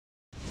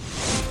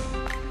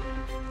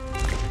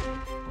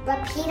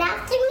Repeat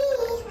after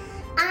me.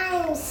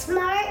 I am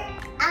smart.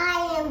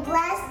 I am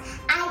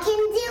blessed. I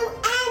can do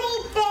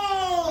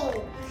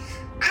anything.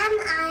 I'm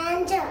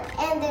Iron Joe,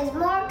 and there's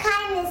more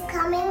kindness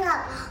coming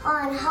up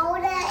on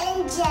Hoda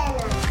and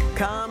Jenna.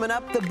 Coming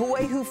up, the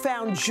boy who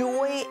found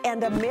joy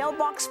and a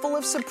mailbox full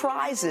of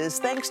surprises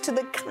thanks to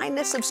the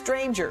kindness of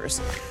strangers.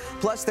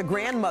 Plus, the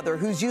grandmother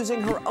who's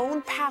using her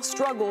own past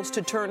struggles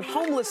to turn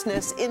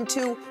homelessness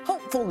into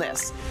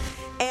hopefulness.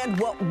 And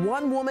what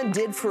one woman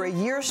did for a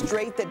year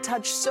straight that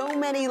touched so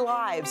many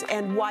lives,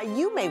 and why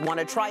you may want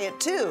to try it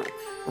too,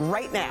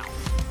 right now.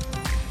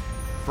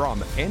 From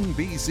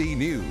NBC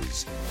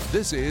News,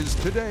 this is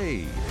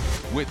Today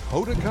with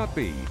Hoda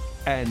Kotb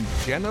and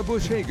Jenna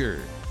Hager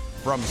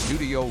from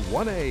Studio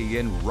 1A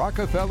in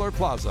Rockefeller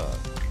Plaza.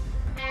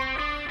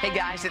 Hey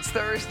guys, it's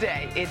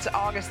Thursday. It's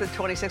August the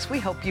 26th. We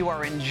hope you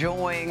are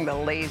enjoying the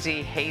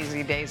lazy,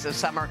 hazy days of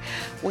summer.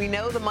 We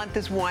know the month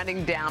is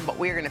winding down, but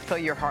we are going to fill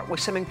your heart with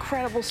some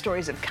incredible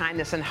stories of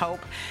kindness and hope.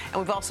 And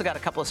we've also got a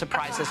couple of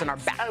surprises in our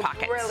back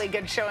pockets. A really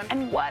good show.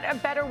 And what a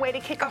better way to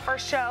kick off our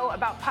show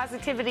about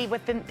positivity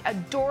with an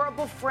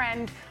adorable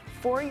friend,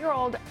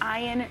 4-year-old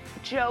Ian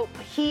Joe.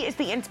 He is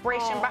the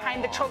inspiration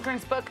behind the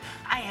children's book,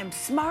 I Am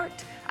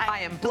Smart, I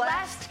am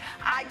blessed,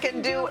 I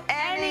can do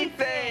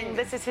anything.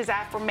 This is his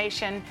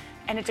affirmation,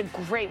 and it's a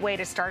great way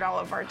to start all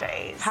of our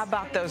days. How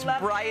about those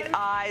bright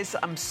eyes?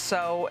 I'm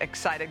so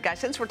excited. Guys,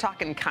 since we're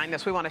talking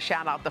kindness, we want to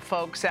shout out the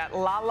folks at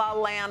La La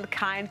Land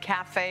Kind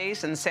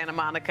Cafes in Santa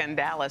Monica and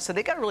Dallas. So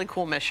they got a really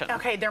cool mission.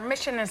 Okay, their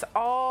mission is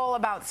all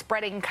about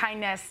spreading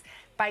kindness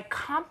by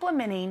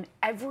complimenting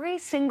every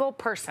single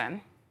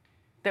person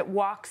that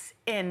walks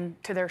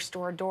into their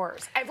store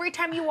doors. Every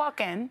time you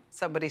walk in,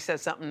 somebody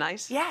says something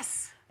nice?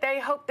 Yes. They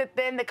hope that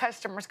then the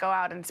customers go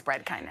out and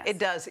spread kindness. It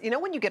does. You know,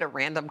 when you get a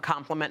random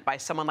compliment by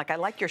someone, like, I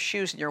like your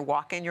shoes, and you're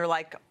walking, you're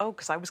like, oh,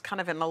 because I was kind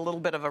of in a little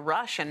bit of a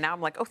rush, and now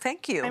I'm like, oh,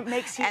 thank you. It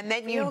makes you And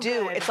then feel you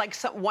do. good. It's like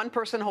one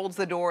person holds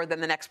the door,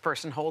 then the next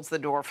person holds the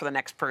door for the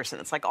next person.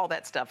 It's like all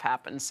that stuff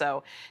happens.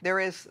 So there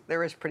is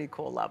pretty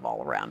cool love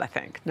all around, I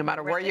think, no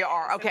matter where you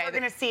are. Okay. We're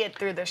going to see it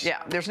through this show.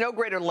 Yeah, there's no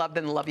greater love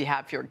than the love you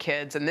have for your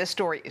kids, and this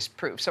story is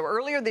proof. So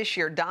earlier this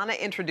year, Donna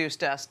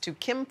introduced us to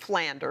Kim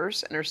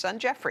Flanders and her son,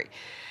 Jeffrey.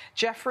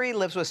 Jeffrey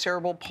lives with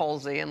cerebral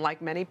palsy, and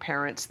like many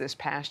parents this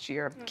past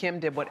year, Kim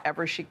did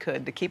whatever she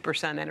could to keep her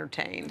son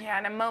entertained. Yeah,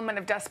 in a moment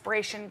of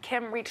desperation,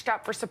 Kim reached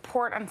out for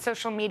support on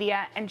social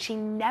media, and she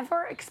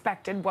never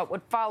expected what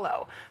would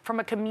follow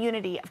from a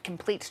community of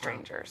complete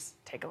strangers.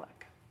 Take a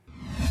look.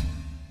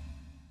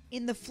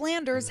 In the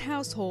Flanders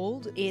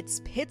household,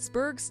 it's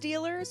Pittsburgh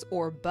Steelers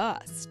or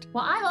bust.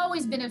 Well, I've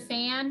always been a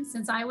fan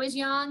since I was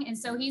young, and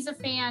so he's a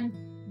fan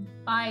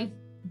by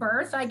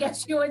birth, I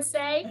guess you would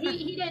say.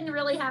 He didn't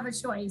really have a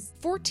choice.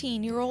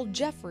 14-year-old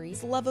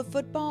Jeffrey's love of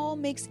football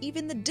makes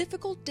even the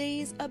difficult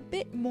days a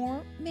bit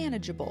more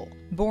manageable.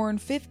 Born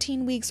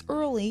 15 weeks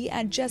early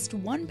at just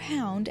 1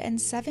 pound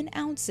and 7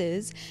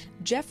 ounces,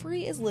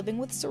 Jeffrey is living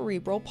with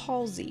cerebral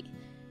palsy.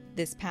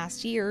 This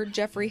past year,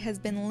 Jeffrey has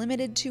been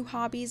limited to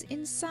hobbies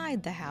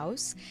inside the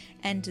house,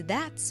 and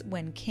that's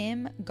when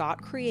Kim got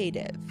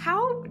creative.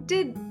 How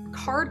did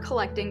card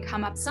collecting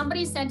come up?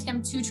 Somebody sent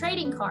him 2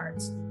 trading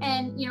cards,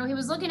 and he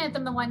was looking at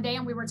them the one day,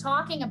 and we were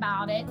talking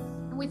about it,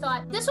 and we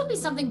thought this would be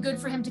something good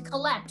for him to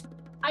collect.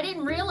 I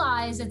didn't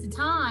realize at the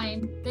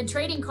time that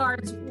trading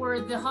cards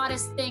were the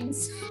hottest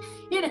things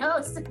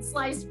since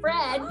sliced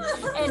bread.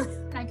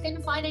 And I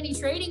couldn't find any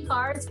trading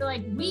cards for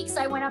like weeks.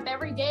 I went up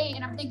every day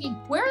and I'm thinking,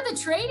 where are the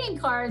trading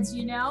cards,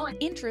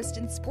 Interest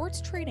in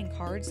sports trading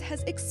cards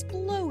has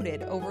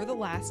exploded over the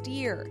last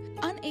year.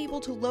 Unable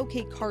to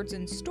locate cards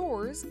in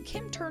stores,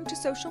 Kim turned to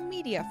social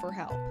media for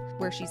help,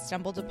 where she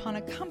stumbled upon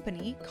a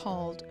company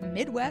called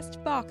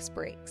Midwest Box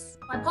Breaks.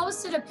 I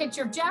posted a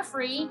picture of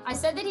Jeffrey. I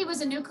said that he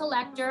was a new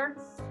collector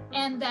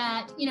and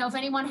that, if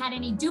anyone had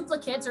any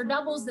duplicates or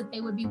doubles that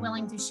they would be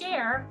willing to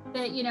share,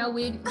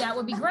 that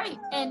would be great.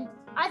 And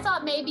I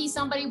thought maybe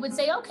somebody would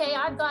say, okay,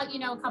 I've got,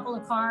 a couple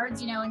of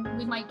cards, and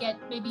we might get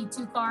maybe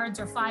 2 cards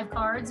or 5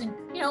 cards and,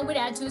 would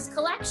add to his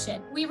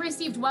collection. We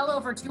received well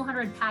over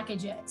 200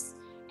 packages.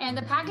 And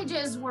the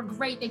packages were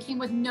great. They came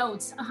with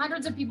notes.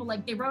 Hundreds of people,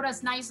 they wrote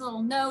us nice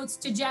little notes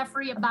to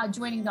Jeffrey about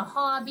joining the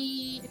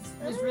hobby.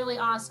 It was really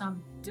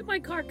awesome. To my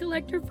card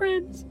collector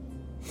friends,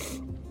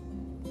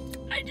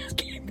 I just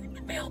came from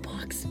the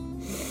mailbox.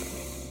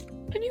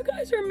 And you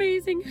guys are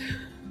amazing.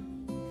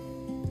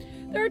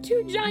 There are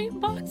 2 giant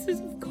boxes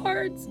of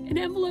cards and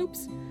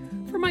envelopes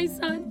for my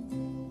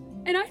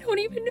son. And I don't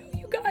even know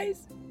you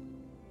guys.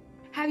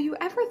 Have you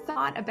ever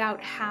thought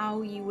about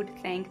how you would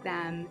thank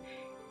them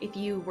if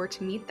you were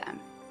to meet them?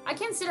 I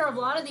consider a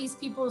lot of these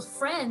people's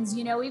friends,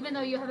 even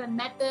though you haven't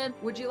met them.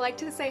 Would you like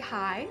to say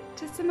hi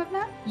to some of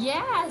them?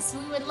 Yes,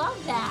 we would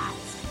love that.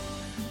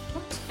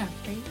 Look,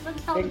 Jeffrey.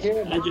 Hi,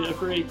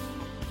 Jeffrey.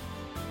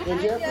 Hey,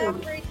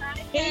 Jeffrey.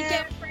 Hey,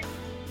 Jeffrey.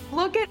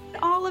 Look at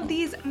all of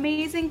these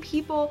amazing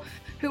people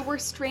who were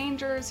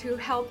strangers who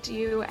helped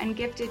you and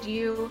gifted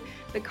you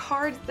the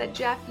cards that,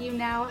 Jeff, you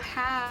now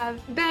have.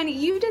 Ben,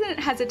 you didn't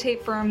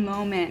hesitate for a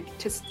moment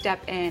to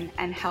step in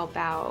and help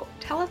out.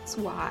 Tell us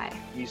why.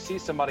 You see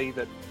somebody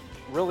that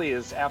really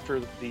is after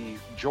the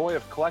joy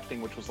of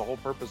collecting, which was the whole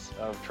purpose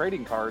of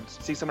trading cards.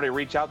 See somebody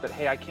reach out that,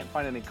 hey, I can't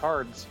find any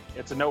cards.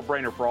 It's a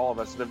no-brainer for all of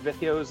us. The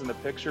videos and the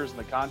pictures and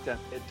the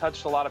content, it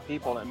touched a lot of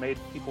people and it made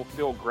people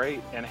feel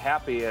great and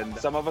happy. And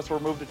some of us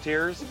were moved to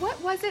tears.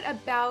 What was it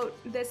about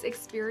this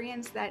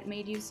experience that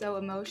made you so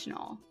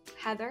emotional?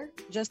 Heather?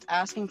 Just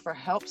asking for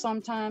help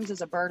sometimes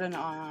is a burden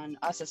on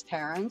us as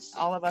parents.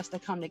 All of us to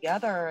come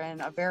together in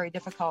a very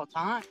difficult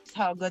time.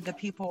 How good the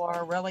people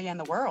are really in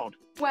the world.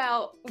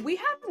 Well, we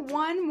have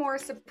one more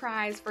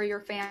surprise for your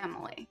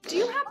family. Do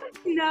you happen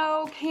to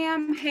know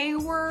Cam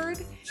Hayward?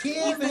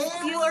 Cam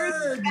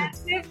Hayward!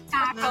 Defensive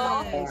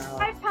tackle,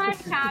 5-time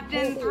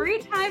captain,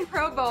 3-time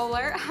Pro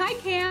Bowler. Hi,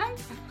 Cam.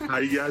 How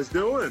you guys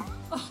doing?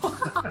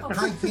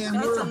 Hi,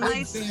 Cam. We're a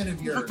big fan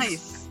of yours.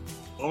 Nice.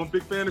 Oh, I'm a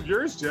big fan of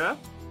yours, Jeff.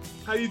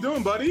 How you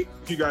doing, buddy?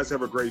 You guys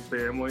have a great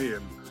family,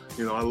 and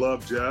you know I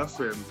love Jeff,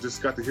 and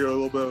just got to hear a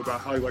little bit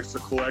about how he likes to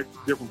collect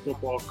different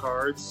football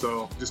cards.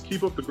 So just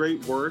keep up the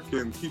great work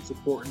and keep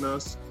supporting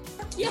us.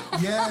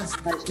 Yes.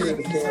 Thank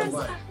you so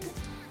much.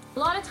 A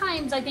lot of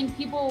times I think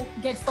people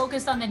get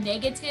focused on the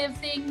negative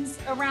things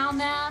around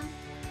them.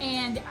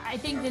 And I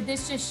think that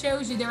this just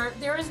shows you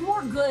there is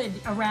more good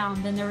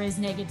around than there is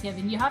negative.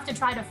 And you have to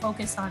try to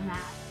focus on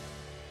that.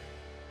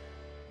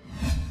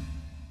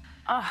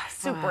 Oh,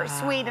 super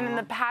sweet. And in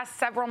the past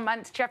several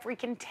months, Jeffrey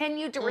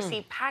continued to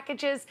receive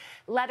packages,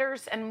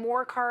 letters, and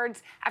more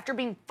cards. After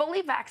being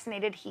fully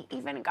vaccinated, he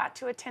even got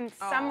to attend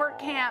summer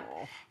camp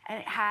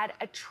and had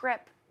a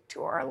trip to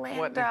Orlando.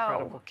 What an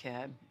incredible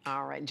kid.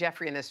 All right.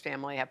 Jeffrey and his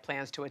family have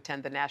plans to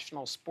attend the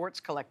National Sports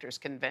Collectors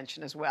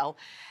Convention as well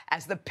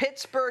as the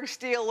Pittsburgh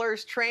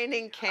Steelers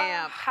training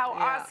camp. How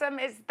awesome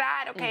is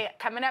that? Okay,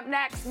 coming up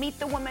next, meet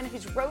the woman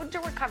whose road to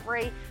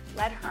recovery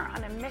led her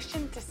on a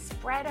mission to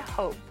spread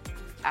hope.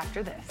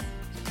 After this.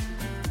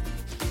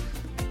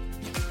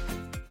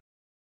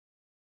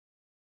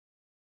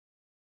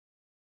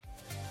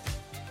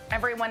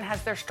 Everyone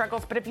has their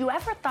struggles, but have you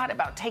ever thought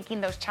about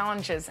taking those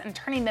challenges and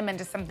turning them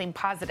into something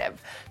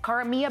positive?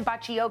 Karamia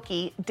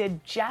Bachioki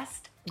did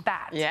just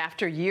that. Yeah,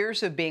 after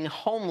years of being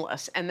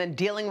homeless and then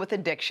dealing with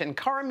addiction,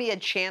 Karamia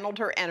channeled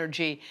her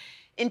energy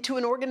into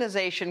an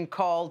organization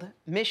called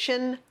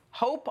Mission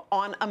Hope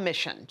on a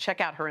Mission. Check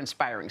out her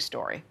inspiring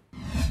story.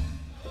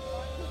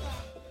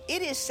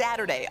 It is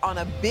Saturday on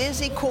a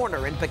busy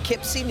corner in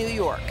Poughkeepsie, New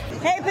York.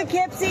 Hey,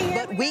 Poughkeepsie.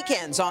 But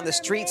weekends on the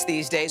streets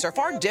these days are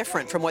far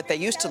different from what they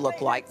used to look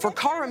like for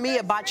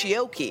Karamia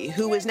Bachioki,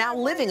 who is now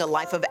living a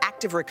life of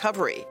active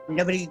recovery.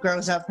 Nobody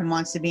grows up and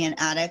wants to be an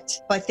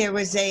addict, but there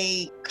was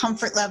a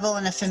comfort level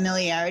and a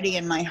familiarity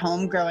in my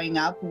home growing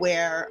up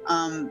where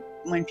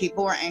when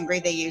people were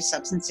angry, they used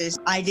substances.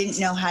 I didn't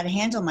know how to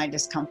handle my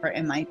discomfort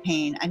and my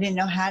pain. I didn't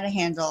know how to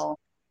handle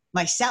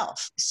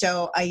myself.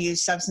 So I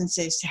used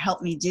substances to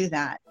help me do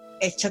that.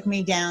 It took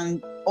me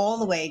down all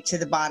the way to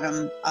the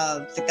bottom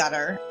of the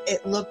gutter.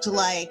 It looked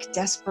like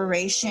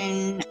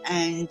desperation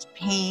and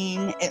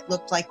pain. It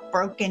looked like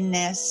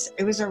brokenness.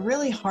 It was a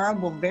really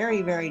horrible,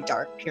 very, very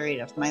dark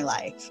period of my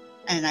life.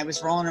 And I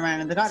was rolling around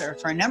in the gutter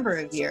for a number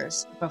of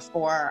years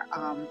before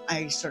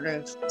I sort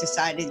of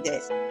decided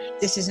that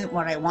this isn't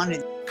what I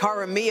wanted.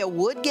 Karamia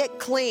would get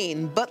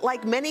clean, but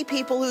like many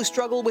people who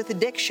struggle with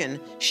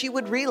addiction, she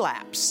would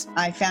relapse.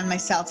 I found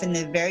myself in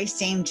the very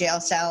same jail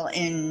cell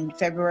in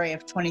February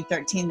of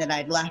 2013 that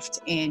I'd left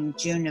in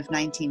June of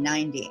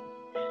 1990.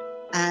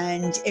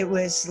 And it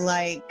was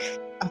like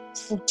a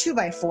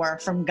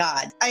 2x4 from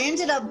God. I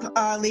ended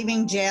up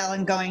leaving jail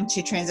and going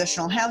to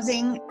transitional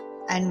housing.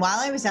 And while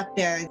I was up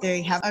there,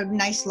 they have a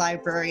nice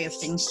library of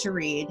things to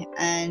read.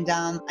 And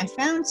I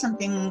found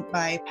something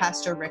by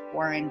Pastor Rick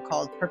Warren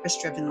called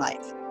Purpose-Driven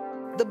Life.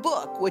 The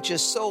book, which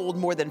has sold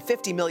more than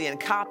 50 million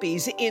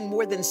copies in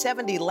more than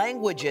 70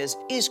 languages,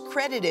 is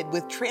credited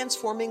with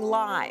transforming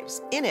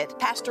lives. In it,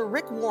 Pastor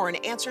Rick Warren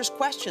answers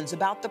questions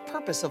about the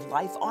purpose of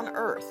life on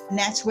earth. And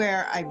that's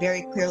where I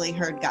very clearly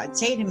heard God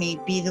say to me,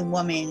 be the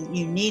woman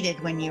you needed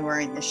when you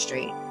were in the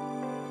street.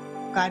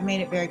 God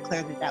made it very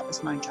clear that that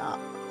was my job,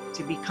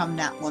 to become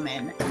that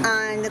woman.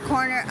 On the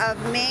corner of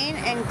Main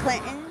and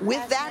Clinton.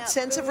 With that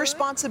sense of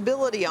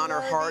responsibility on her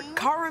heart,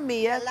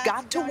 Karamia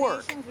got to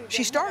work.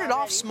 She started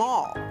off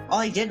small. All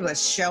I did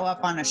was show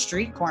up on a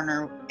street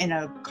corner in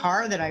a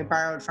car that I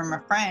borrowed from a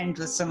friend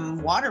with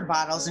some water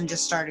bottles and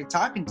just started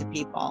talking to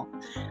people.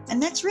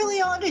 And that's really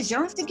all it is. You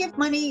don't have to give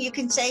money. You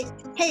can say,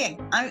 hey,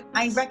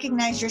 I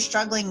recognize you're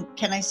struggling.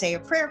 Can I say a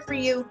prayer for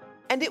you?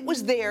 And it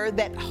was there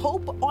that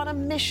Hope on a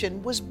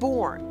Mission was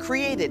born,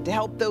 created to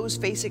help those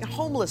facing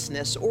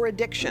homelessness or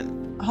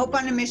addiction. Hope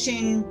on a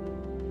Mission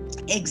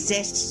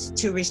exists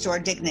to restore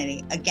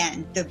dignity.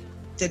 Again,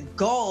 the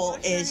goal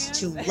is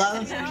to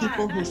love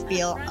people who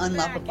feel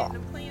unlovable.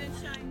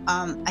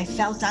 I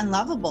felt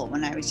unlovable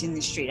when I was in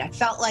the street. I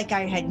felt like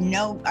I had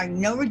no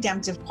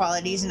redemptive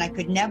qualities and I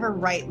could never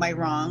right my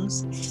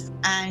wrongs.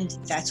 And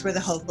that's where the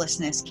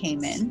hopelessness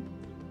came in.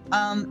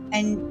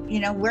 And,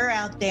 we're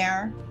out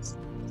there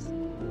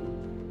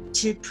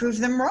to prove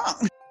them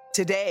wrong.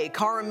 Today,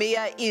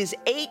 Karamia is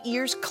 8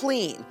 years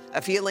clean.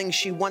 A feeling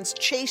she once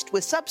chased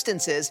with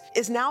substances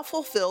is now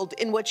fulfilled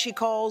in what she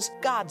calls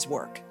God's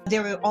work.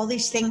 There were all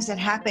these things that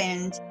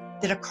happened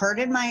that occurred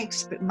in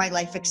my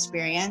life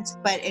experience,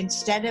 but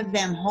instead of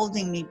them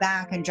holding me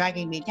back and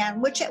dragging me down,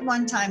 which at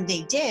one time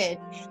they did,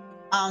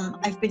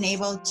 I've been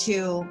able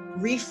to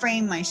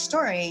reframe my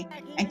story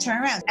and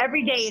turn around.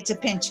 Every day it's a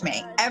pinch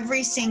me.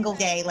 Every single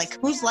day, like,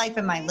 whose life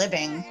am I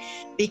living?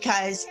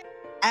 Because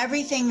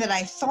everything that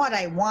I thought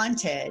I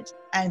wanted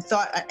and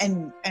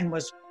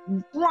was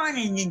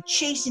running and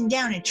chasing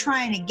down and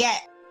trying to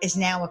get is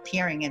now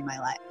appearing in my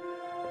life.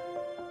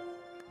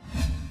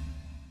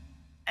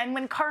 And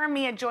when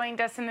Karamia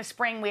joined us in the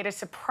spring, we had a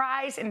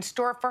surprise in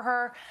store for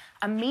her,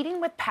 a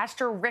meeting with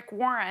Pastor Rick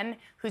Warren,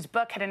 whose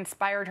book had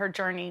inspired her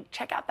journey.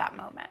 Check out that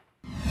moment.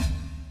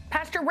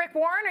 Pastor Rick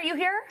Warren, are you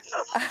here?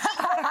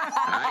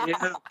 I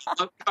am.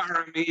 Hello,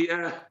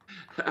 Karamia.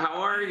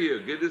 How are you?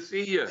 Good to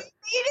see you. We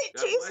needed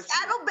to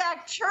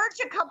Saddleback Church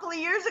a couple of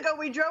years ago.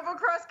 We drove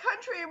across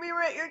country and we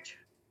were at your church.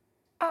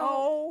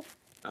 Oh.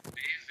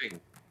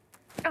 Amazing.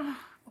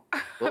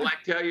 Well, I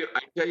tell you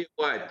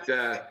what,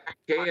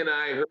 Kay and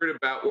I heard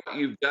about what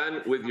you've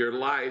done with your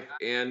life,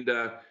 and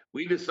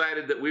we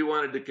decided that we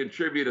wanted to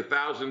contribute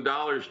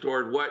 $1,000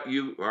 toward what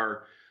you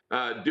are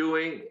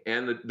doing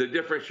and the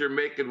difference you're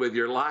making with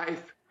your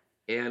life.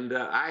 And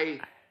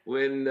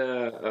when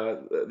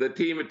the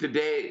team at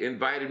Today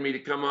invited me to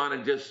come on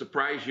and just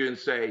surprise you and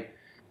say,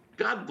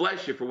 God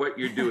bless you for what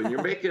you're doing.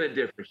 You're making a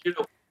difference.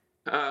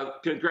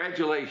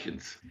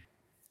 Congratulations.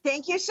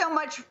 Thank you so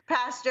much,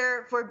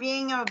 Pastor, for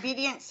being an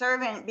obedient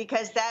servant,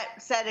 because that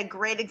set a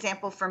great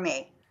example for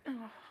me.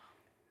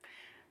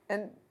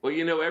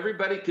 Well,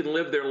 everybody can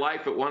live their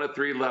life at one of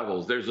three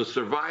levels. There's a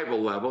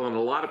survival level, and a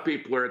lot of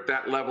people are at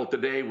that level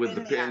today with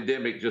the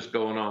pandemic just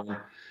going on.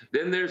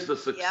 Then there's the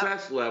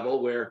success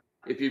level, where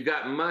if you've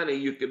got money,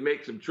 you can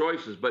make some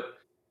choices, but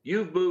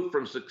you've moved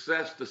from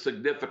success to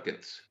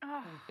significance.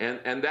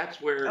 And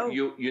that's where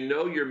you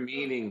know your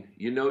meaning,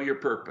 you know your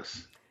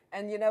purpose.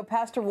 And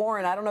Pastor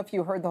Warren, I don't know if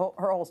you heard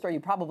her whole story. You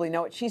probably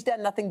know it. She's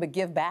done nothing but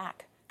give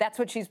back. That's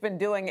what she's been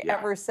doing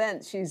ever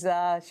since. She's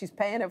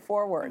paying it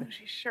forward.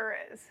 She sure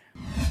is.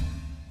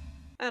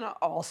 And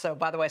also,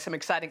 by the way, some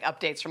exciting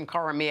updates from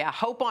Karamia.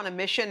 Hope on a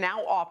Mission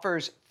now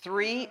offers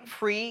 3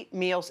 free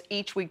meals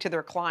each week to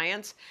their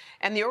clients.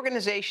 And the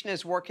organization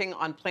is working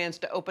on plans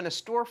to open a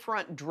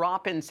storefront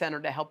drop-in center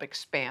to help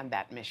expand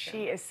that mission.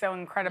 She is so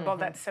incredible.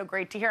 That's so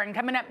great to hear. And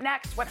coming up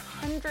next, what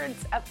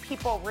hundreds of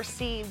people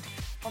received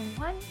from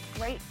one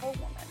grateful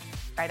woman.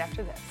 Right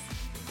after this.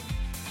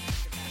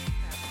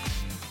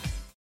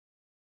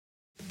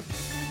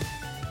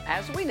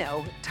 As we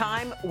know,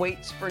 time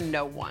waits for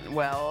no one.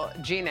 Well,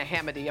 Gina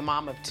Hamady, a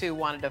mom of 2,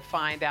 wanted to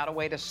find out a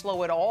way to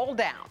slow it all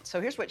down.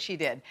 So here's what she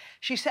did.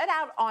 She set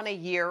out on a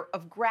year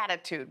of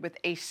gratitude with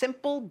a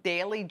simple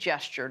daily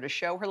gesture to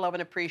show her love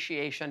and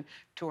appreciation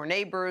to her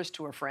neighbors,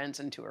 to her friends,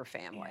 and to her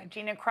family. Yeah,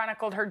 Gina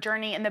chronicled her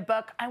journey in the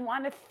book, I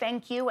Want to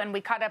Thank You, and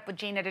we caught up with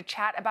Gina to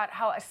chat about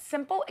how a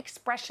simple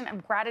expression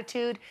of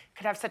gratitude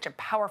could have such a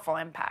powerful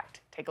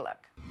impact. Take a look.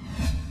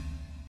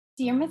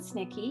 Dear Miss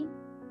Nikki,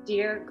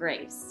 Dear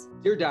Grace,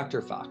 Dear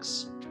Dr.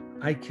 Fox,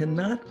 I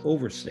cannot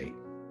overstate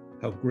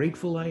how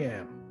grateful I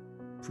am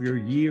for your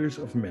years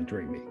of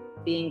mentoring me.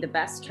 being the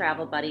best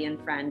travel buddy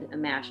and friend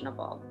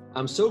imaginable.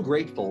 I'm so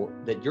grateful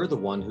that you're the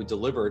one who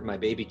delivered my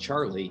baby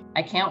Charlie.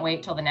 I can't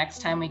wait till the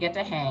next time we get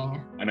to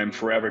hang. And I'm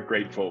forever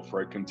grateful for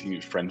our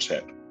continued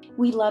friendship.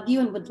 We love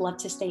you and would love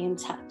to stay in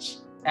touch.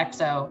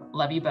 XO,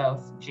 love you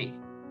both, G.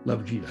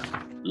 Love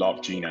Gina.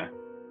 Love Gina.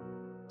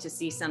 To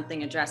see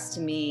something addressed to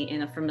me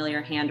in a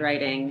familiar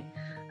handwriting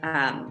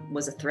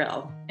was a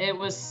thrill. It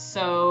was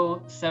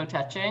so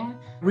touching.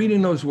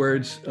 Reading those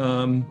words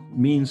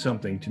means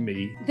something to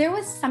me. There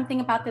was something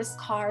about this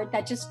card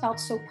that just felt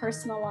so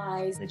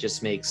personalized. It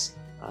just makes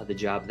the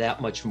job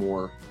that much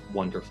more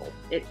wonderful.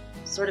 It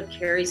sort of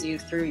carries you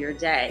through your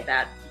day,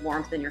 that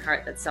warmth in your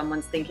heart that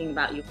someone's thinking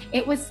about you.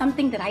 It was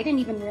something that I didn't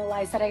even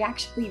realize that I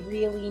actually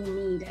really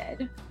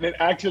needed. It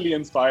actually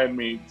inspired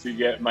me to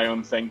get my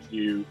own thank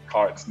you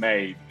cards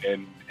made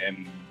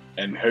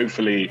and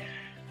hopefully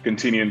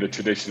continue in the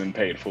tradition and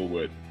pay it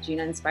forward.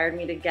 Gina inspired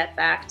me to get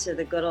back to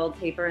the good old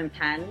paper and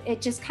pen.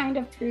 It just kind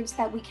of proves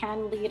that we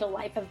can lead a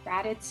life of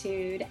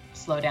gratitude.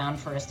 Slow down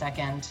for a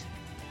second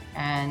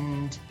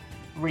and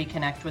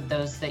reconnect with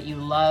those that you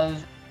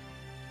love.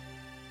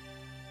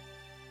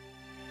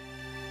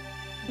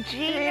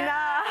 Gina,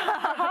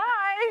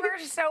 hi.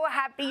 We're so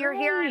happy you're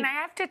here. And I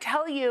have to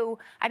tell you,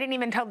 I didn't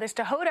even tell this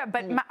to Hoda,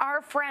 but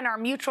our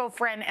mutual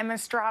friend, Emma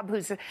Straub,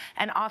 who's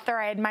an author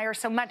I admire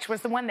so much,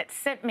 was the one that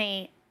sent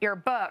me your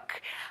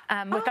book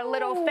with a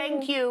little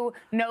thank you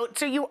note.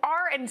 So you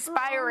are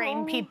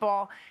inspiring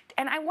people.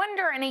 And I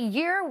wonder, in a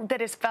year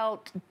that has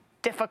felt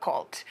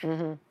difficult.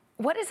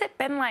 What has it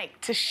been like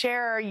to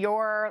share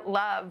your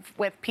love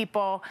with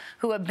people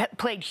who have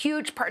played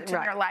huge parts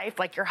in your life,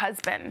 like your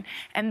husband,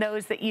 and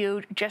those that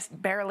you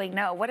just barely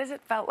know? What has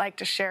it felt like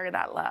to share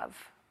that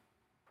love?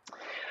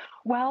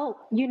 Well,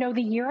 you know,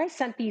 the year I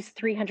sent these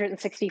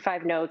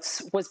 365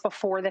 notes was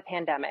before the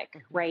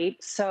pandemic, right?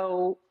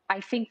 So I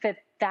think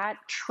that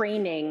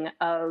training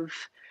of,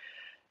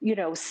 you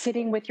know,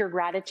 sitting with your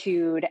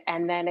gratitude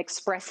and then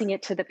expressing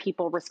it to the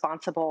people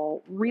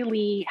responsible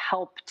really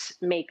helped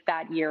make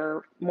that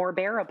year more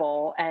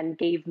bearable and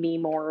gave me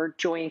more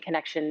joy and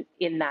connection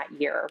in that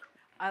year,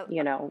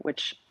 you know,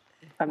 which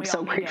I'm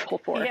so grateful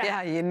for.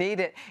 Yeah, you need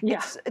it.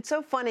 Yeah. It's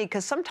so funny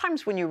because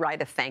sometimes when you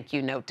write a thank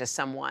you note to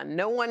someone,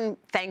 no one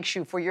thanks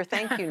you for your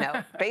thank you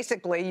note.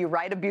 Basically, you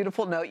write a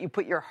beautiful note, you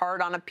put your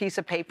heart on a piece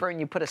of paper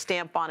and you put a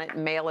stamp on it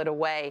and mail it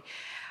away.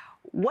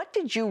 What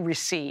did you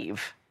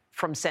receive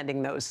from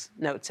sending those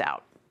notes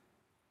out?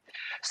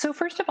 So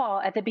first of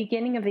all, at the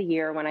beginning of the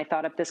year, when I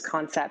thought up this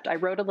concept, I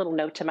wrote a little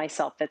note to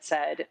myself that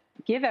said,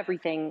 give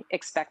everything,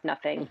 expect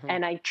nothing.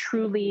 And I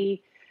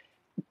truly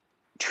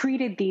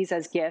treated these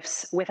as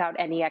gifts without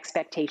any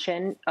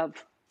expectation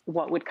of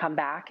what would come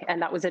back.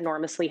 And that was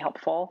enormously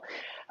helpful.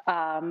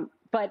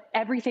 But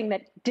everything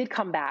that did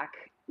come back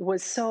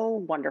was so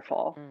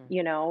wonderful.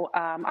 You know,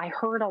 I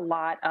heard a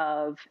lot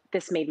of,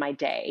 this made my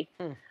day.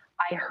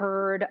 I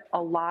heard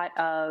a lot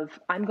of,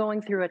 I'm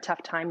going through a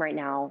tough time right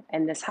now,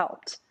 and this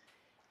helped.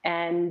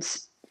 And,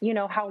 you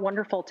know, how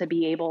wonderful to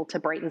be able to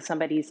brighten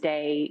somebody's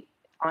day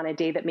on a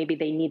day that maybe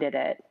they needed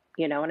it,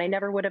 you know, and I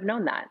never would have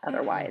known that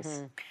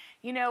otherwise.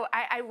 You know,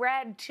 I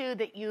read, too,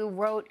 that you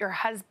wrote your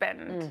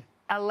husband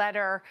a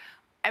letter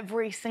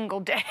every single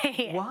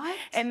day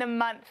in the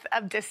month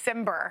of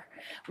December.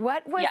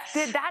 What was,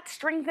 did that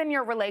strengthen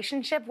your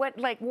relationship? What,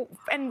 like,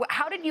 and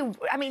how did you,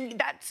 I mean,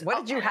 that's...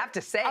 What did you have to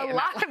say? A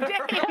lot of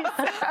days.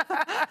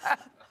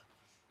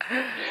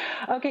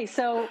 Okay,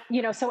 so,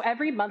 you know, so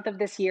every month of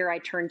this year, I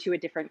turned to a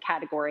different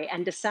category,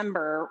 and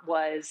December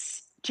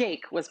was...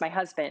 Jake was my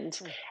husband.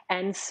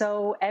 And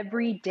so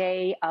every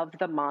day of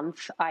the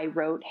month, I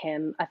wrote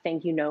him a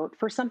thank you note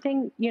for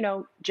something, you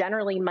know,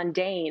 generally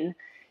mundane.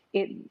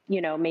 It, you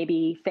know,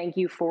 maybe thank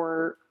you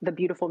for the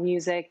beautiful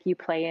music you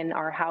play in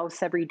our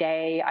house every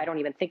day. I don't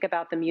even think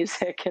about the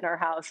music in our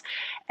house.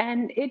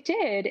 And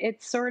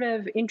it sort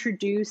of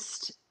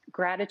introduced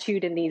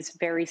gratitude in these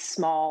very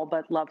small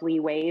but lovely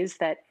ways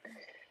that,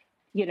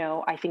 you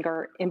know, I think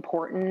are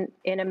important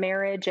in a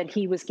marriage. And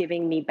he was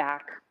giving me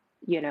back,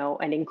 you know,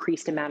 an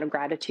increased amount of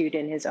gratitude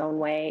in his own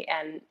way.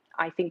 And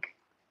I think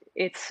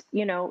it's,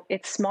 you know,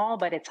 it's small,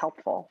 but it's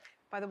helpful.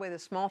 By the way, the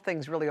small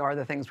things really are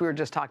the things. We were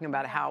just talking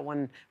about how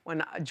when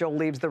Joel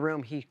leaves the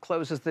room, he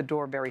closes the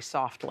door very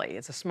softly.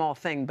 It's a small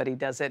thing, but he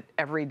does it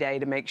every day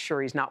to make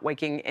sure he's not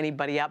waking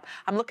anybody up.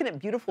 I'm looking at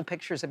beautiful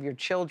pictures of your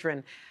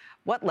children.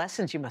 What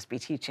lessons you must be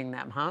teaching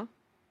them, huh?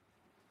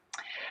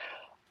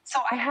 So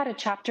I had a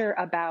chapter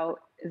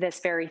about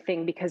this very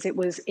thing because it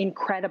was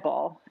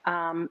incredible.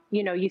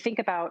 You know, you think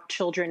about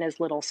children as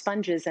little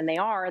sponges, and they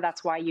are.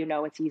 That's why, you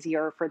know, it's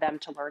easier for them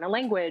to learn a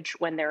language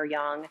when they're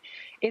young.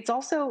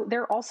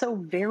 They're also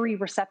very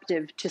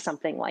receptive to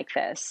something like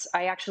this.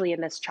 I actually,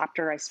 in this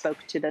chapter, I spoke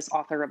to this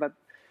author of a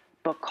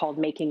book called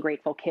Making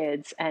Grateful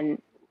Kids,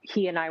 and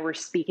he and I were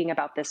speaking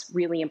about this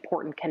really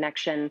important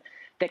connection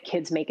that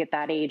kids make at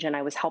that age, and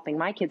I was helping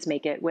my kids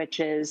make it, which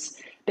is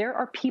there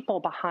are people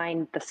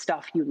behind the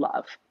stuff you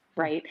love.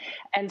 Right.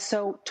 And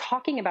so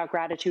talking about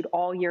gratitude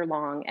all year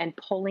long and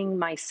pulling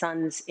my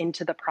sons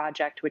into the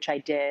project, which I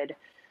did,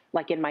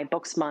 like in my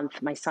books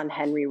month, my son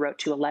Henry wrote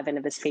to 11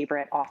 of his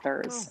favorite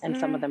authors, and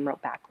some of them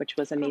wrote back, which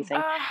was amazing.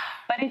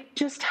 But it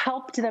just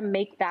helped them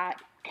make that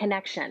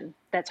connection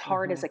that's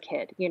hard as a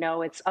kid. You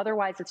know,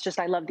 otherwise it's just,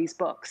 I love these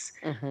books,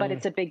 but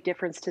it's a big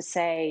difference to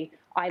say,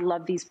 I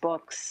love these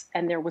books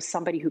and there was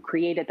somebody who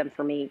created them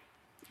for me.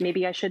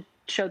 Maybe I should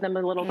show them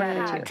a little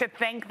gratitude. To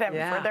thank them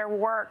for their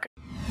work.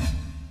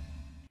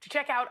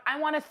 Check out I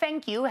Want to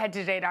Thank You. Head to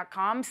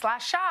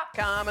today.com/shop.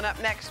 Coming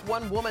up next,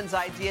 one woman's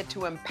idea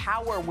to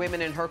empower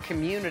women in her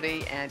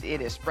community, and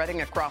it is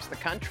spreading across the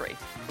country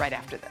right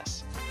after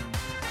this.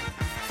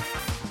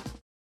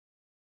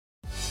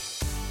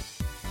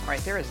 All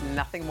right, there is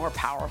nothing more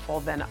powerful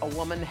than a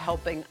woman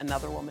helping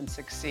another woman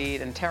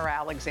succeed. And Tara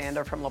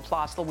Alexander from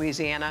LaPlace,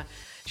 Louisiana,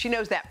 she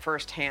knows that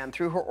firsthand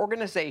through her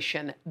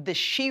organization, the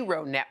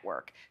Shero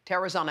Network.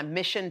 Tara's on a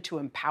mission to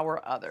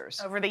empower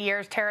others. Over the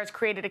years, Tara's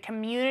created a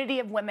community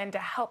of women to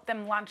help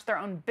them launch their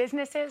own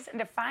businesses and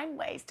to find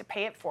ways to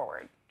pay it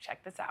forward.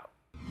 Check this out.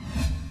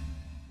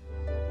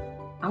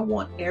 I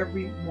want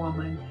every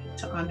woman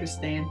to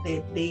understand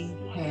that they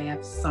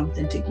have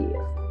something to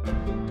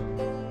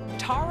give.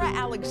 Tara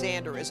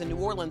Alexander is a New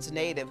Orleans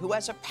native who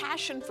has a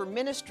passion for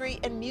ministry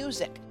and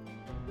music.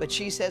 But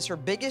she says her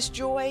biggest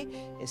joy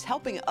is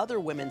helping other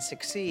women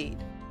succeed.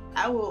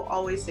 I will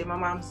always say my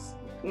mom's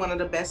one of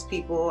the best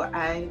people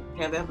I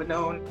have ever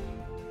known.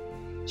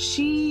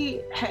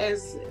 She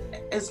has,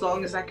 as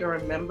long as I can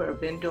remember,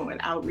 been doing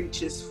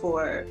outreaches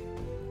for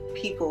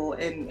people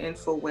and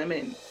for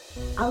women.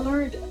 I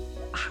learned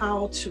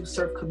how to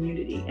serve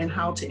community and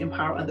how to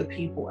empower other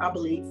people, I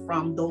believe,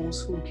 from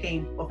those who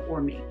came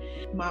before me.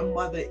 My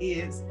mother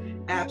is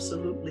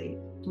absolutely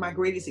my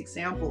greatest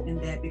example in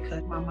that,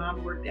 because my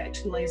mom worked at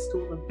Tulane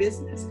School of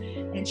Business,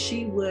 and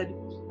she would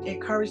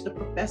encourage the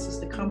professors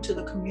to come to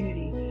the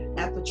community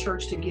at the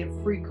church to give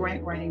free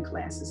grant writing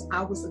classes.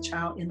 I was a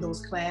child in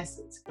those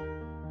classes.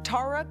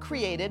 Tara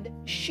created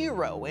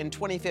Shiro in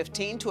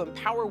 2015 to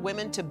empower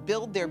women to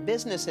build their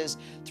businesses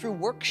through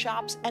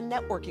workshops and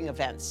networking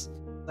events.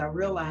 I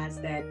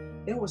realized that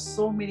there were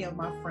so many of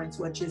my friends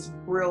who are just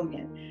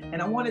brilliant,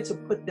 and I wanted to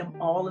put them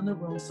all in the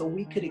room so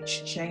we could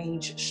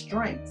exchange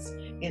strengths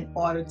in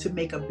order to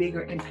make a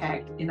bigger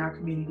impact in our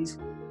communities.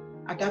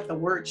 I got the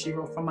word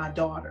Shiro from my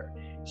daughter.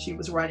 She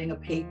was writing a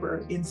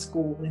paper in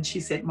school, and she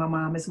said, "My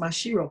mom is my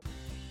Shiro."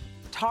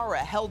 Tara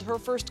held her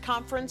first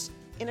conference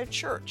in a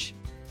church.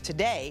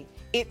 Today,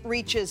 it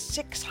reaches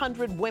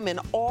 600 women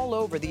all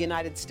over the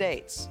United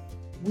States.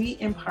 We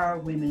empower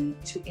women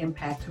to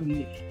impact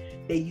community.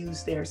 They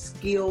use their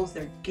skills,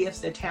 their gifts,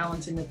 their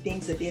talents, and the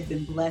things that they've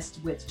been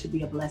blessed with to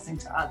be a blessing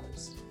to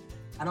others.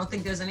 I don't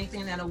think there's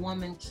anything that a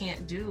woman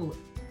can't do.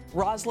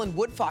 Rosalind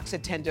Woodfox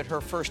attended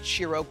her first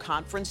Shiro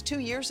conference 2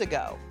 years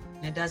ago.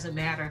 It doesn't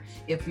matter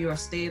if you're a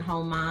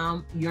stay-at-home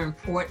mom, you're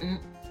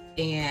important.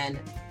 And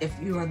if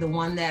you are the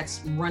one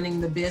that's running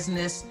the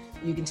business,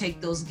 you can take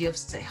those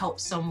gifts to help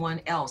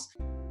someone else.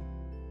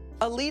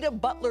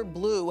 Alita Butler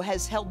Blue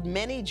has held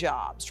many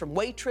jobs, from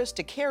waitress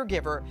to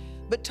caregiver,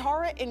 but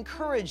Tara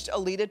encouraged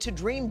Alita to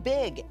dream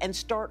big and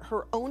start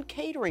her own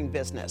catering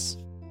business.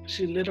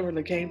 She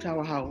literally came to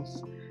our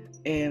house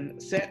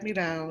and sat me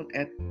down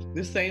at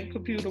the same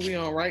computer we're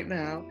on right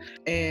now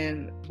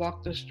and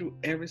walked us through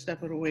every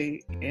step of the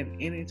way. And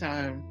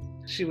anytime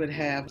she would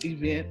have an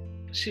event,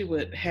 she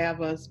would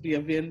have us be a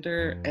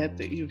vendor at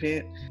the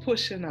event,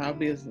 pushing our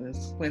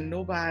business. When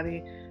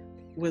nobody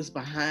was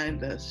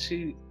behind us,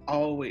 she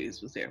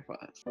always was there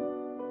for us.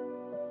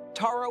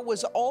 Tara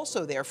was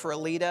also there for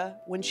Alita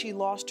when she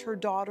lost her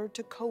daughter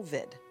to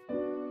COVID.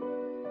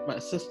 My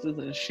sisters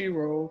and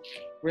Shiro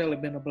really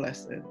been a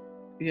blessing,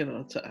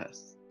 to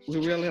us. We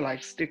really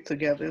stick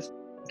together,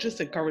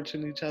 just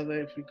encouraging each other.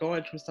 If you're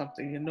going through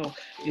something,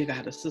 you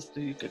got a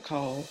sister you could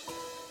call.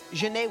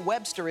 Janae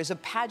Webster is a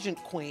pageant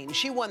queen.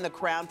 She won the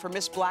crown for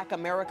Miss Black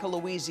America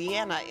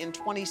Louisiana in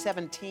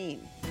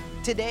 2017.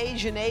 Today,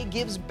 Janae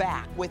gives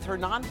back with her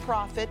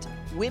nonprofit,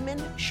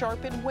 Women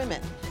Sharpen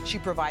Women. She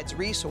provides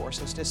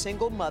resources to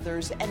single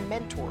mothers and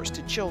mentors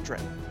to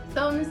children.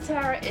 So Ms.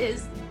 Tara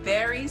is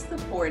very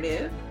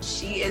supportive.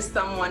 She is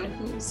someone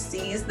who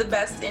sees the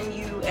best in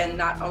you, and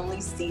not only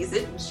sees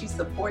it, but she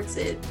supports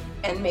it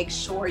and makes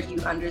sure you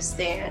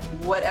understand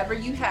whatever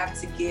you have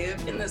to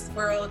give in this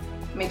world.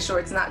 Make sure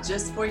it's not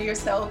just for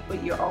yourself,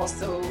 but you're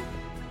also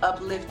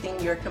uplifting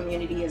your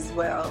community as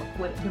well.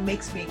 What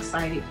makes me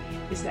excited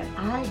is that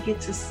I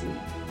get to see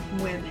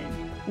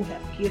women who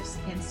have gifts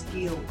and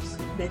skills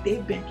that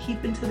they've been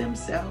keeping to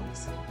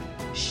themselves,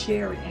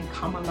 share it and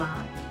come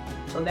alive.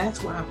 So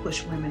that's why I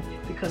push women,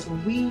 because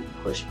when we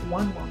push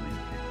one woman,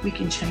 we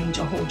can change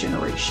a whole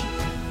generation.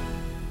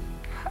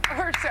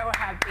 We're so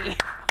happy.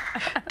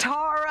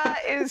 Tara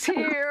is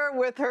here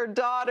with her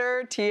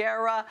daughter,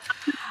 Tiara,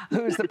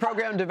 who's the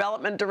program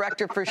development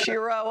director for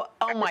Shiro.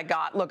 Oh my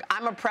God, look,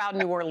 I'm a proud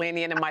New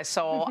Orleanian in my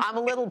soul. I'm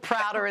a little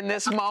prouder in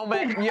this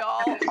moment.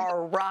 Y'all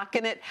are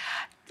rocking it.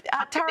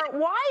 Tara,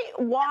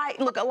 why,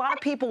 look, a lot of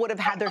people would have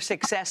had their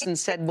success and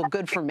said, well,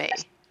 good for me.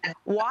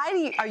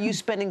 Why are you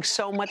spending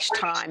so much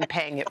time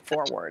paying it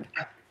forward?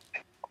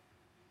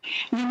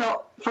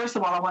 First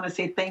of all, I want to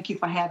say thank you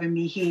for having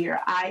me here.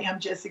 I am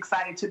just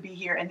excited to be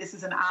here, and this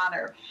is an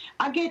honor.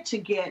 I get to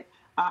give,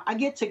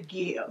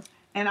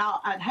 and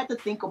I had to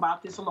think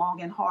about this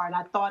long and hard.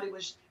 I thought it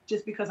was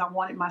just because I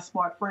wanted my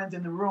smart friends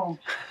in the room,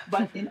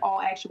 but in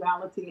all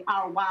actuality,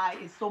 our why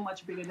is so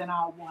much bigger than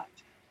our what.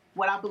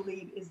 What I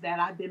believe is that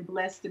I've been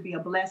blessed to be a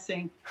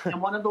blessing,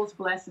 and one of those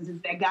blessings is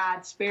that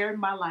God spared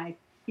my life.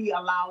 He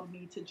allowed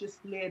me to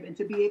just live and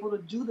to be able to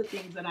do the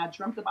things that I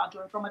dreamt about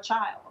doing from a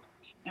child.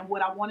 And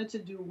what I wanted to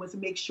do was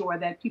make sure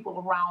that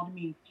people around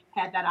me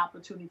had that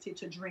opportunity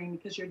to dream,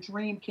 because your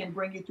dream can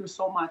bring you through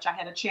so much. I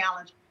had a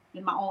challenge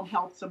in my own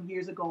health some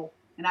years ago,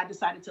 and I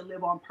decided to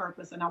live on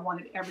purpose, and I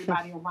wanted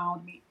everybody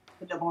around me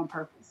to live on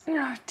purpose.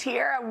 Oh,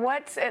 Tiara,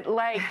 what's it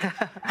like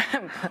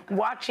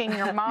watching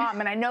your mom?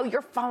 And I know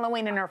you're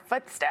following in her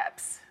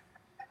footsteps.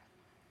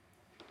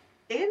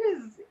 It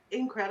is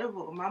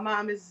incredible. My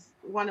mom is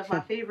one of my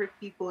favorite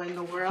people in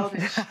the world,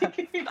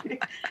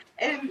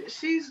 and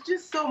she's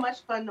just so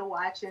much fun to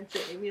watch and to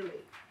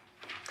emulate.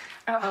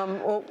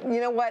 Well, you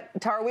know what,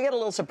 Tara, we got a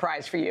little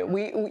surprise for you.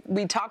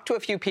 We talked to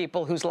a few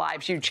people whose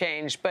lives you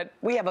changed, but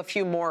we have a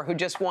few more who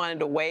just wanted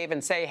to wave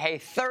and say, hey,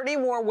 30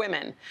 more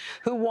women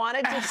who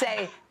wanted to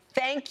say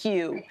thank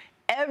you.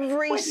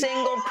 Every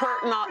single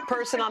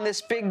person on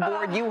this big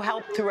board you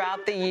helped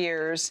throughout the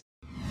years.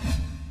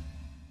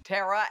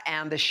 Tara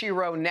and the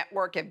Shiro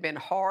Network have been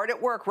hard at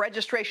work.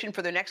 Registration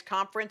for their next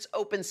conference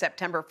opens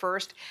September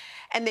 1st,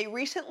 and they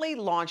recently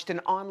launched an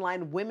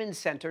online women's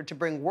center to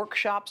bring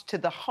workshops to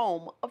the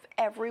home of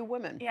every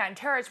woman. Yeah, and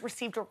Tara's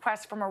received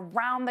requests from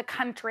around the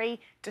country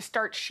to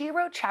start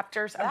Shiro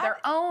chapters of their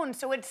own,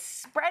 so it's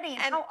spreading.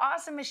 And how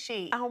awesome is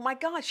she? Oh my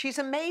gosh, she's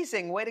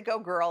amazing. Way to go,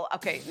 girl.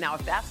 Okay, now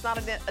if that's not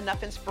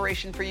enough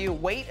inspiration for you,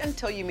 wait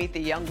until you meet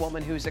the young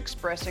woman who's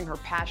expressing her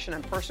passion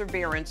and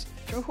perseverance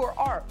through her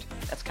art.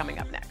 That's coming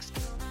up next.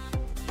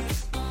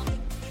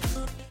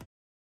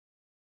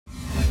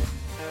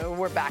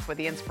 We're back with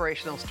the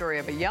inspirational story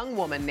of a young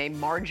woman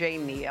named Marjay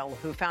Neal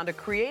who found a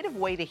creative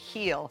way to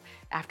heal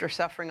after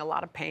suffering a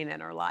lot of pain in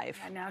her life.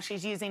 And now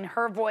she's using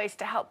her voice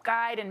to help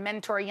guide and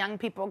mentor young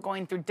people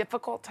going through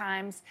difficult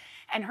times.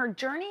 And her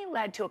journey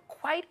led to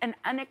quite an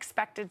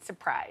unexpected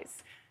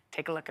surprise.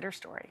 Take a look at her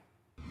story.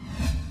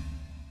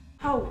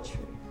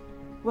 Poetry.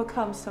 What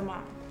comes to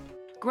mind?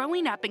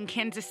 Growing up in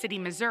Kansas City,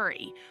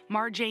 Missouri,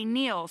 Marjay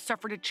Neal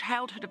suffered a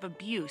childhood of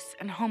abuse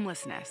and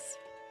homelessness.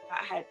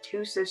 I had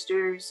two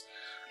sisters,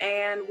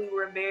 and we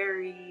were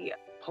very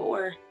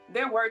poor.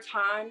 There were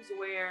times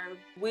where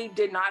we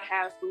did not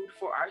have food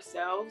for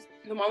ourselves.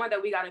 The moment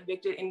that we got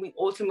evicted and we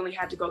ultimately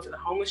had to go to the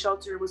homeless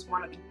shelter was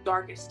one of the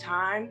darkest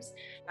times.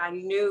 I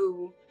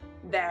knew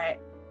that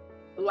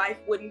life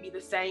wouldn't be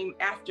the same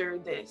after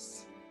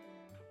this.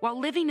 While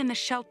living in the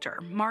shelter,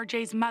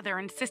 Marjay's mother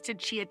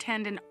insisted she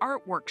attend an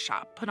art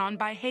workshop put on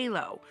by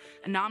Halo,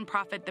 a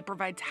nonprofit that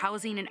provides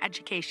housing and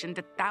education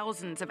to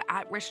thousands of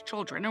at-risk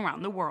children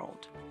around the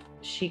world.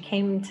 She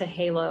came to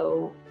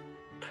Halo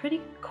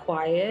pretty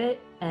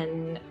quiet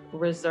and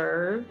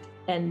reserved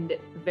and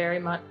very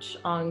much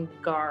on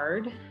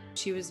guard.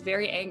 She was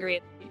very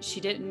angry. She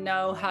didn't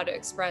know how to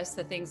express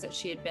the things that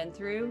she had been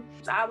through.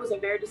 I was a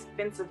very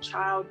defensive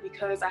child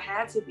because I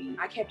had to be.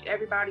 I kept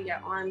everybody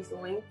at arm's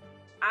length.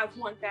 I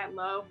want that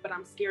love, but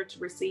I'm scared to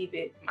receive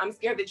it. I'm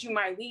scared that you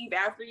might leave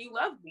after you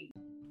love me.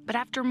 But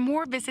after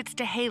more visits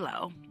to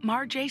Halo,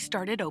 Marjay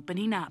started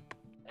opening up.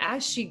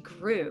 As she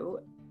grew,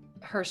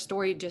 her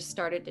story just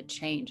started to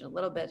change a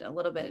little bit.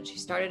 And she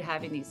started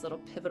having these little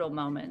pivotal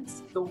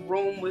moments. The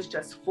room was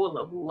just full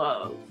of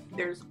love.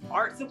 There's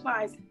art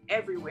supplies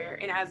everywhere.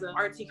 And as an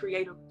artsy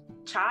creative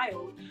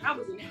child, I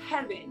was in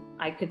heaven.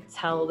 I could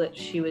tell that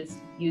she was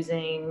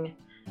using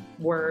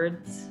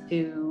words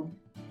to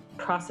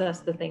process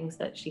the things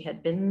that she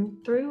had been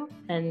through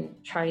and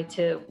try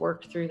to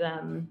work through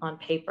them on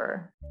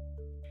paper.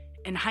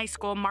 In high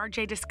school,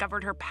 Marjay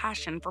discovered her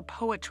passion for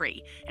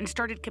poetry and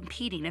started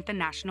competing at the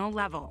national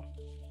level.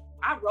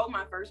 I wrote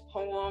my first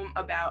poem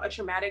about a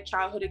traumatic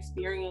childhood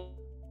experience.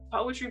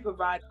 Poetry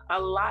provides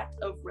a lot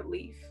of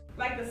relief.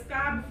 Like the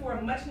sky before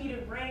a much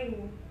needed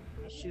rain.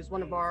 She's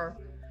one of our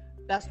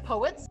best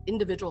poets,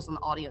 individuals in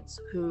the audience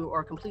who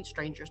are complete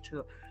strangers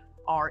to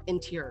are in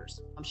tears.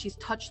 She's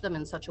touched them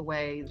in such a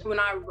way. When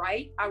I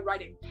write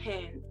in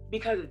pen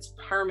because it's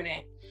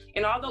permanent.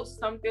 And although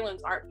some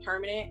feelings aren't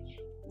permanent,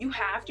 you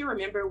have to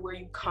remember where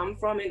you come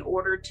from in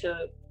order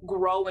to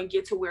grow and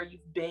get to where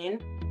you've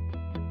been.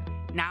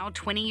 Now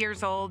 20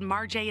 years old,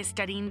 Marjay is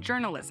studying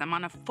journalism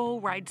on a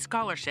full-ride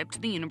scholarship to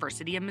the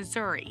University of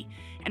Missouri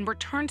and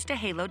returns to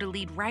Halo to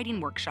lead writing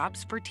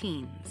workshops for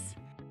teens.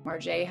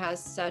 Marjay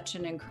has such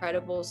an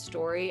incredible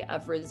story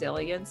of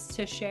resilience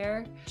to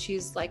share.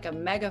 She's like a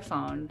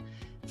megaphone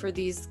for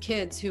these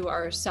kids who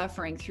are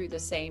suffering through the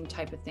same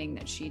type of thing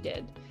that she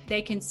did.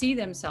 They can see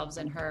themselves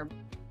in her.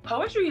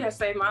 Poetry has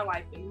saved my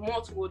life in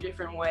multiple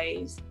different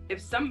ways. If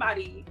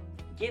somebody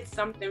gets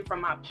something from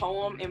my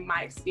poem and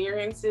my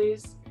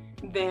experiences,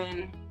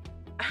 then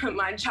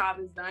my job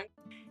is done.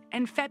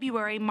 In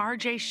February,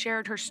 Marjay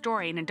shared her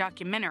story in a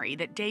documentary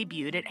that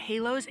debuted at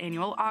Halo's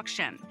annual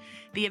auction.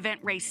 The event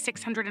raised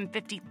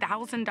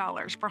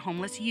 $650,000 for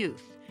homeless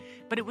youth.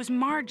 But it was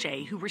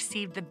Marjay who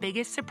received the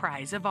biggest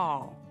surprise of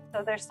all.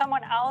 So there's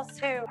someone else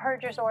who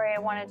heard your story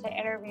and wanted to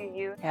interview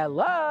you.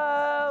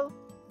 Hello.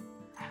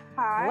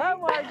 Hi.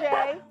 Hello,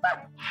 Marjay.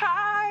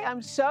 Hi.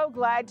 I'm so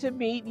glad to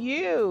meet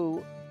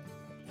you.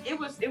 It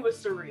was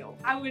surreal.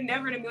 I would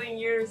never in a million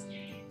years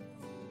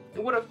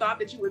would have thought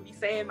that you would be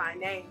saying my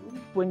name.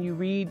 When you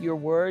read your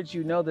words,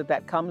 you know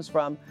that comes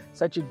from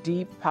such a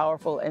deep,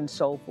 powerful, and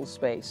soulful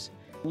space.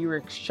 You're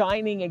a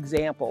shining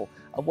example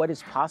of what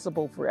is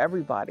possible for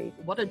everybody.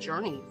 What a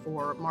journey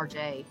for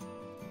Marjay.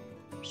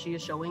 She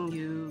is showing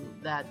you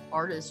that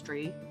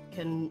artistry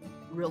can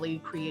really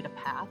create a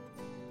path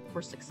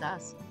for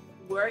success.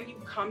 Where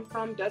you come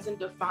from doesn't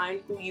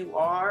define who you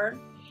are,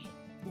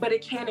 but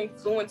it can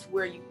influence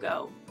where you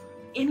go.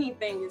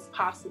 Anything is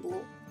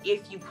possible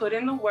if you put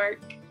in the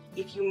work,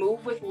 if you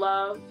move with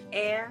love,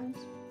 and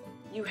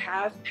you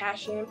have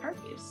passion and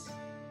purpose.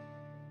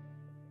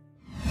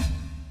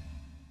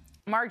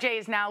 Marjay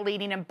is now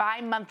leading a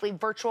bi-monthly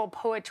virtual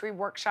poetry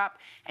workshop,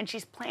 and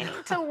she's planning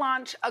to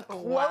launch a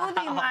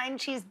clothing line.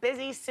 She's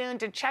busy soon.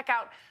 To check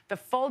out the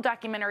full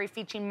documentary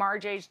featuring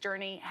Marjay's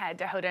journey, head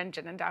to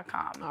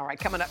HodaandJenna.com. All right,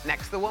 coming up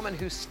next, the woman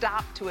who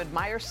stopped to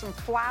admire some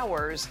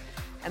flowers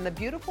and the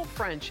beautiful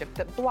friendship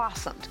that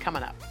blossomed,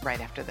 coming up right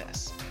after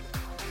this.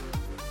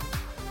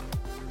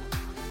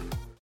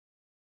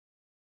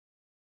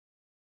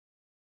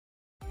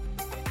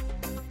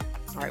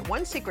 All right,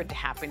 one secret to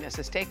happiness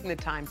is taking the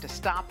time to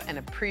stop and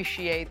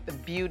appreciate the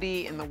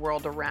beauty in the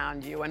world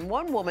around you. And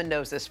one woman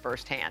knows this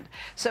firsthand.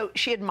 So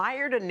she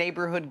admired a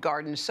neighborhood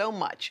garden so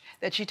much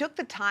that she took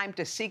the time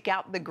to seek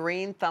out the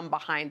green thumb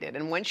behind it.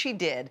 And when she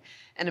did,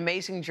 an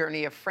amazing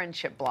journey of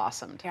friendship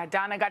blossomed. Yeah,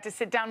 Donna got to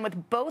sit down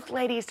with both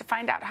ladies to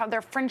find out how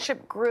their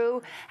friendship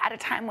grew at a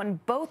time when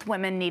both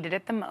women needed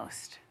it the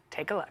most.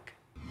 Take a look.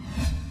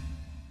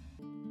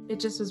 It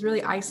just was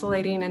really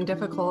isolating and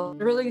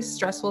difficult, a really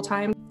stressful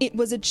time. It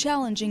was a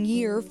challenging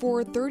year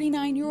for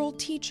 39-year-old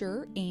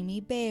teacher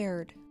Amy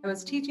Baird. I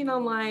was teaching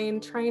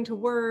online, trying to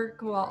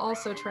work while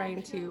also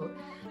trying to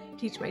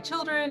teach my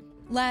children.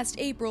 Last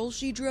April,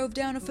 she drove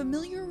down a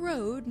familiar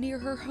road near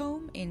her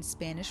home in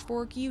Spanish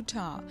Fork,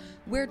 Utah,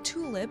 where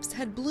tulips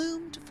had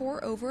bloomed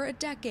for over a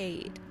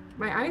decade.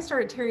 My eyes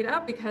started tearing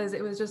up because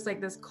it was just like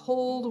this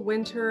cold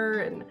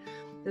winter and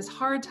this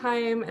hard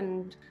time,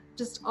 and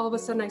just all of a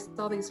sudden I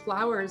saw these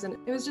flowers and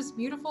it was just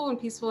beautiful and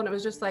peaceful, and it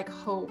was just like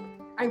hope.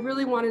 I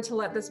really wanted to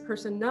let this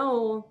person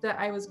know that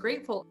I was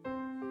grateful.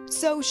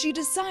 So she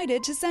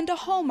decided to send a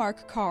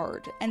Hallmark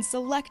card and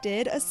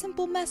selected a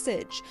simple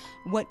message: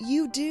 what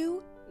you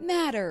do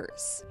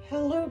matters.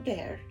 Hello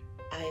there.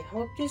 I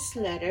hope this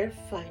letter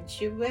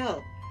finds you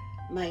well.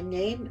 My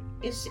name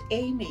is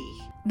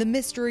Amy. The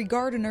mystery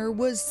gardener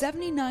was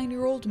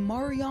 79-year-old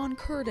Marianne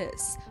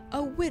Curtis,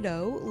 a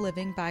widow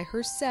living by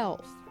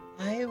herself.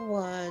 I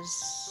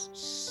was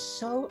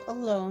so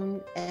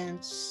alone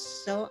and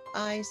so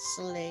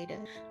isolated.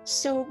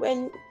 So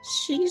when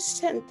she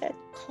sent that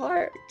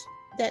card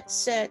that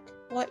said,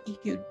 "What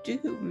you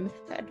do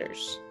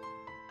matters,"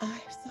 I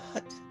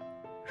thought,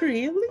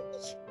 really?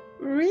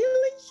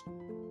 Really?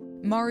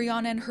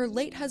 Marianne and her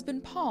late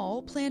husband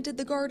Paul planted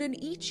the garden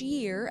each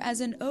year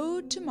as an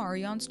ode to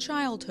Marianne's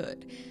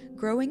childhood,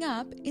 growing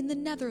up in the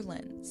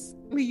Netherlands.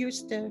 We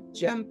used to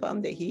jump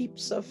on the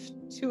heaps of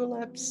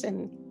tulips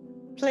and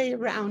play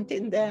around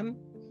in them,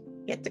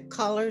 get the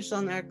colors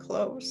on our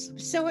clothes.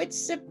 So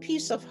it's a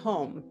piece of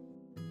home.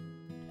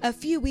 A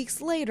few weeks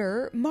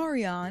later,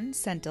 Marianne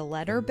sent a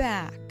letter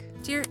back.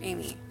 Dear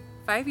Amy,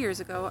 5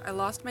 years ago, I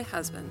lost my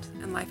husband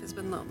and life has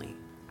been lonely.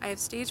 I have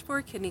stage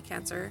 4 kidney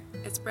cancer.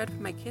 It spread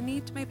from my kidney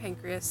to my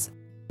pancreas.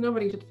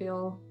 Nobody should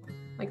feel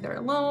like they're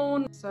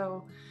alone.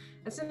 So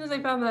as soon as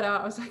I found that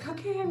out, I was like,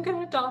 okay, I'm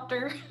gonna adopt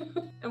her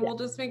and we'll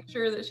just make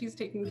sure that she's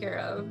taken care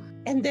of.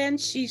 And then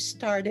she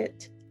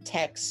started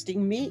texting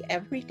me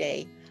every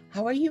day.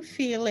 How are you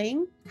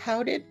feeling?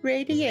 How did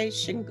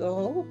radiation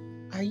go?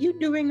 Are you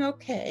doing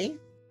okay?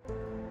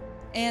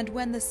 And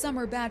when the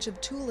summer batch of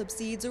tulip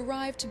seeds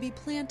arrived to be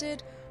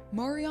planted,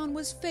 Marianne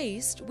was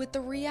faced with the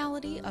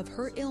reality of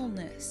her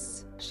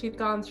illness. She'd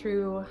gone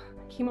through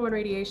chemo and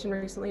radiation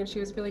recently and she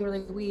was feeling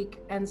really weak.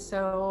 And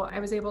so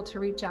I was able to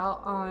reach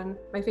out on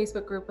my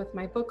Facebook group with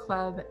my book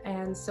club,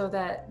 and so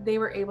that they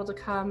were able to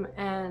come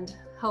and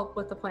help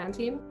with the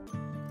planting.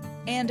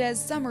 And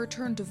as summer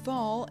turned to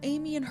fall,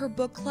 Amy and her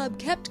book club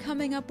kept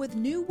coming up with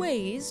new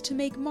ways to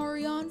make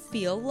Marianne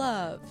feel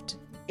loved.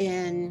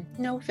 In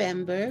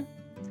November,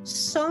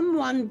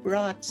 someone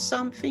brought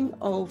something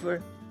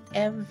over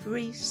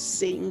every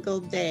single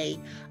day.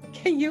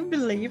 Can you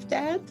believe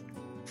that?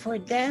 For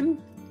them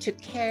to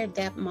care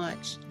that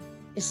much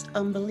is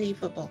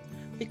unbelievable,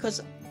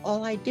 because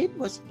all I did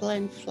was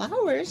plant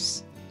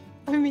flowers.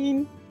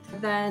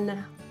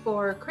 Then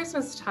for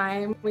Christmas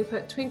time, we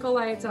put twinkle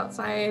lights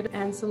outside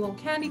and some little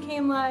candy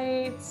cane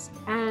lights,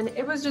 and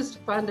it was just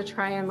fun to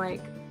try and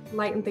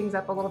lighten things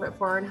up a little bit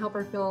for her and help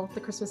her feel the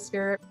Christmas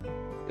spirit.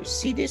 You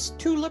see this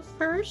tulip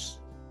first?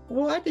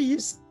 What do you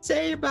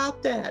say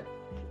about that?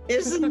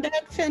 Isn't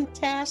that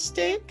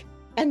fantastic?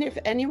 And if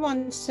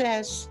anyone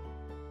says,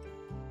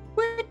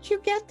 "Where'd you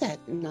get that?"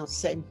 And I'll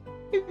say,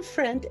 "My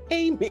friend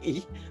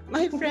Amy.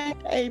 My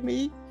friend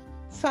Amy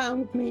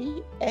found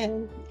me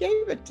and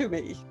gave it to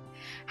me."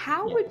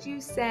 How would you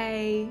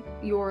say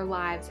your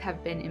lives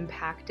have been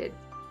impacted?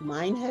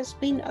 Mine has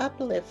been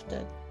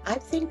uplifted. I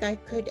think I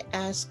could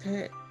ask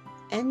her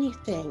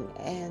anything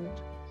and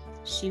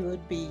she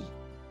would be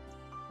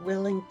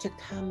willing to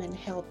come and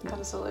help me.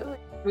 Absolutely.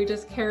 We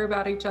just care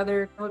about each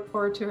other. I look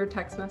forward to her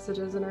text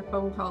messages and her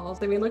phone calls.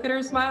 Look at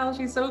her smile.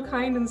 She's so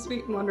kind and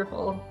sweet and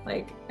wonderful.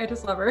 I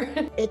just love her.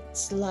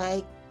 It's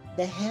like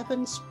the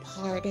heavens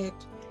parted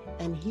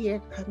and here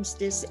comes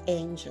this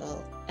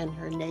angel, and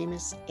her name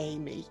is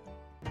Amy.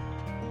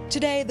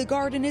 Today, the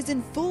garden is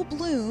in full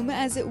bloom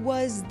as it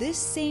was this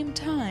same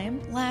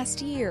time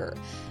last year,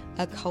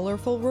 a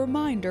colorful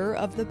reminder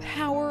of the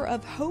power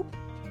of hope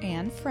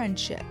and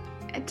friendship.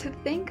 And to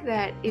think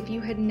that if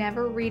you had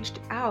never reached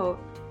out,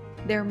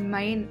 there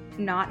might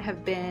not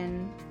have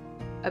been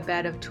a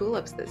bed of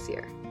tulips this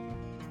year.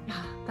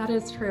 Yeah, that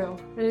is true.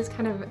 It is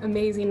kind of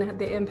amazing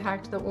the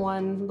impact that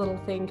one little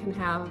thing can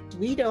have.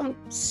 We don't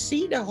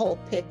see the whole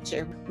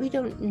picture. We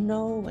don't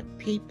know what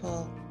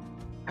people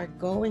are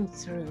going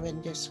through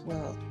in this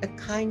world. A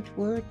kind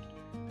word,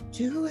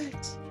 do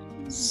it.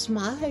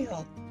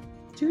 Smile.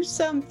 Do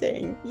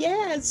something.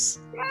 Yes.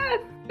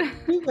 Yes.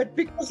 Do it,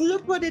 because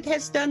look what it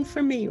has done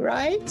for me,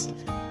 right?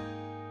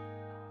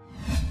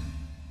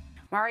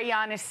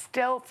 Marianne is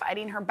still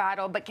fighting her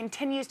battle, but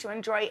continues to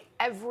enjoy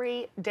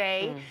every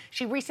day.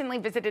 She recently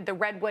visited the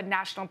Redwood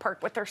National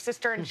Park with her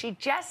sister, and she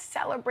just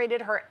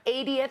celebrated her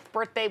 80th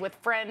birthday with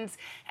friends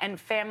and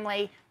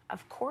family,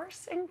 of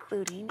course,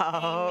 including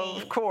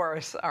Amy. Of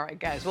course. All right,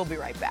 guys, we'll be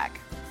right back.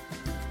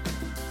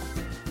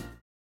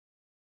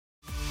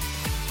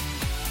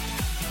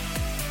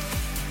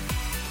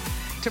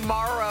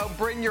 Tomorrow,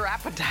 bring your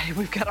appetite.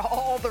 We've got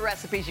all the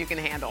recipes you can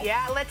handle.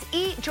 Yeah, let's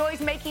eat.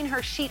 Joy's making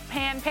her sheet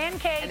pan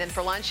pancakes. And then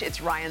for lunch, it's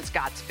Ryan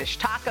Scott's fish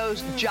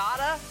tacos.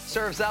 Jada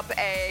serves up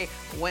a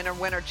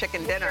winner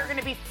chicken dinner. You're going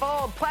to be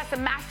full. Plus a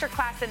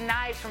masterclass in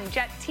knives from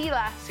Jet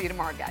Tila. See you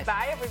tomorrow, guys.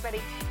 Bye,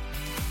 everybody.